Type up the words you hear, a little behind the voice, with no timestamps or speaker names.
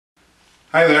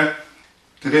Hi there.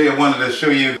 Today I wanted to show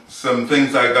you some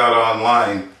things I got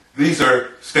online. These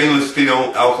are stainless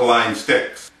steel alkaline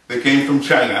sticks. They came from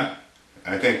China.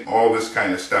 I think all this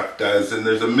kind of stuff does, and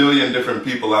there's a million different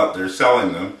people out there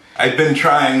selling them. I've been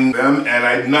trying them and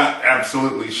I'm not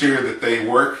absolutely sure that they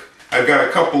work. I've got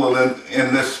a couple of them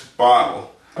in this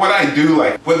bottle. What I do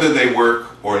like, whether they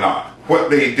work or not, what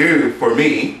they do for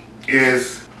me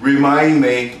is remind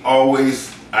me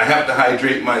always I have to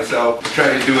hydrate myself,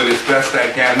 try to do it as best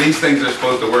I can. These things are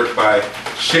supposed to work by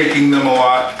shaking them a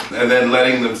lot and then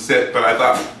letting them sit, but I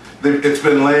thought it's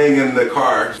been laying in the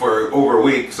car for over a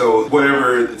week, so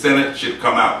whatever's in it should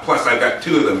come out. Plus I've got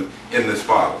two of them in this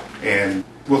bottle, and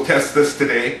we'll test this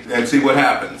today and see what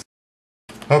happens.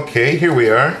 Okay, here we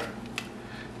are.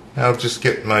 I'll just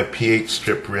get my pH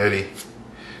strip ready. It's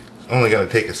only going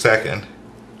to take a second.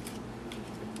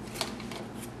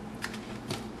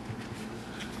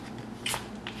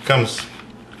 Comes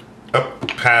up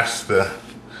past the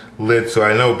lid, so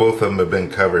I know both of them have been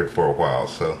covered for a while,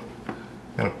 so I'm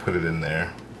going to put it in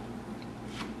there.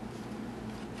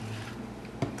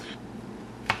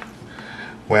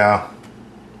 Well,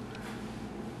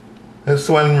 this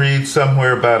one reads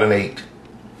somewhere about an 8.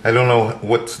 I don't know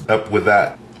what's up with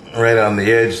that right on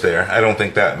the edge there. I don't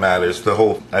think that matters.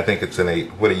 I think it's an 8.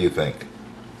 What do you think?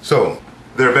 So,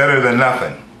 they're better than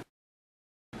nothing.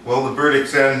 Well, the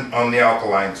verdict's in on the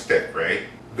alkaline stick, right?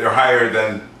 They're higher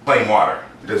than plain water.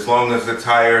 As long as it's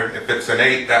higher, if it's an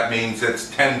 8, that means it's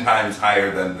 10 times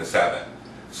higher than the 7.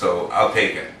 So I'll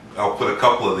take it. I'll put a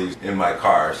couple of these in my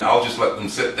car. I'll just let them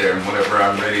sit there, and whenever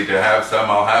I'm ready to have some,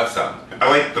 I'll have some. I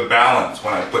like the balance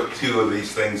when I put two of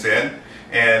these things in,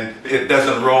 and it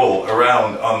doesn't roll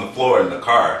around on the floor in the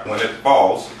car. When it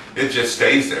falls, it just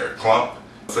stays there, clump.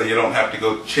 So you don't have to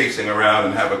go chasing around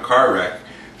and have a car wreck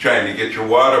trying to get your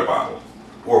water bottle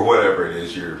or whatever it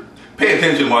is you're... Pay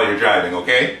attention while you're driving,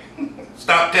 okay?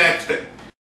 Stop texting.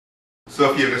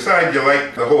 So if you decide you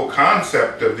like the whole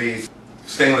concept of these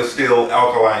stainless steel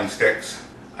alkaline sticks,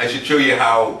 I should show you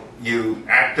how you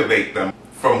activate them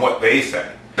from what they say.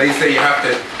 They say you have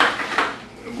to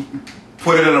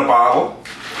put it in a bottle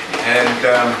and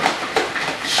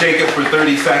shake it for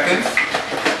 30 seconds.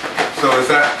 So is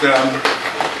that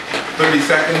 30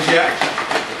 seconds yet?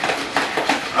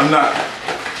 I'm not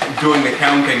doing the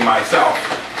counting myself.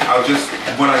 I'll just,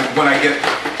 when I get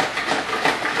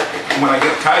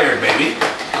tired, maybe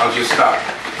I'll just stop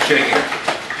shaking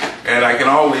it. And I can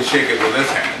always shake it with this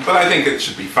hand, but I think it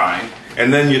should be fine.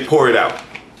 And then you pour it out.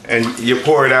 And you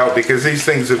pour it out because these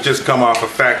things have just come off a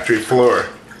factory floor.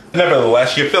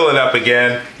 Nevertheless, you fill it up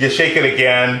again, you shake it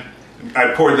again.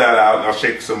 I poured that out, and I'll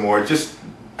shake some more just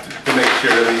to make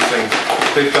sure these things,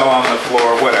 they fell on the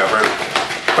floor, whatever.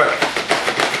 But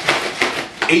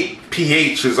 8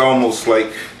 pH is almost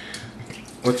like,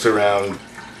 what's around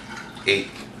 8?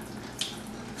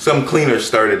 Some cleaners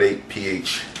start at 8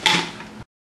 pH.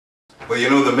 Well, you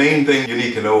know, the main thing you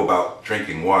need to know about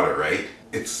drinking water, right?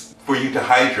 It's for you to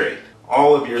hydrate.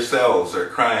 All of your cells are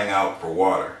crying out for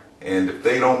water. And if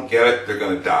they don't get it, they're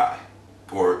going to die.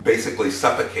 Or basically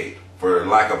suffocate for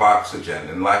lack of oxygen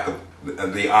and lack of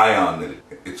the ion that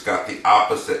it's got the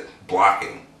opposite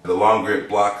blocking. The longer it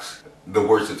blocks, the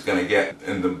worse it's going to get,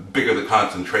 and the bigger the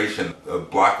concentration of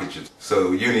blockages.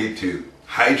 So you need to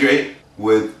hydrate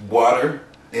with water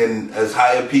in as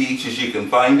high a pH as you can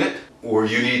find it, or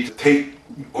you need to take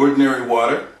ordinary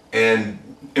water and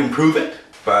improve it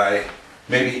by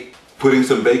maybe putting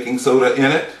some baking soda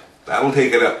in it. That'll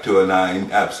take it up to a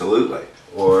 9, absolutely.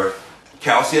 Or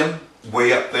calcium,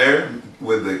 way up there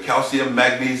with the calcium,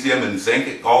 magnesium, and zinc.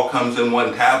 It all comes in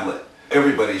one tablet.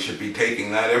 Everybody should be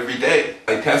taking that every day.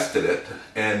 I tested it,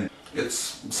 and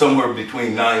it's somewhere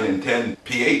between 9 and 10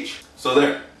 pH. So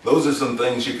there, those are some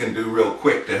things you can do real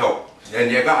quick to help. And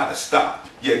you gotta stop.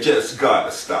 You just gotta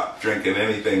stop drinking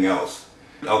anything else.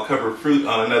 I'll cover fruit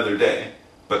on another day,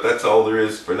 but that's all there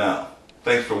is for now.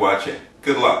 Thanks for watching.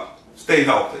 Good luck. Stay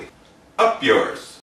healthy. Up yours.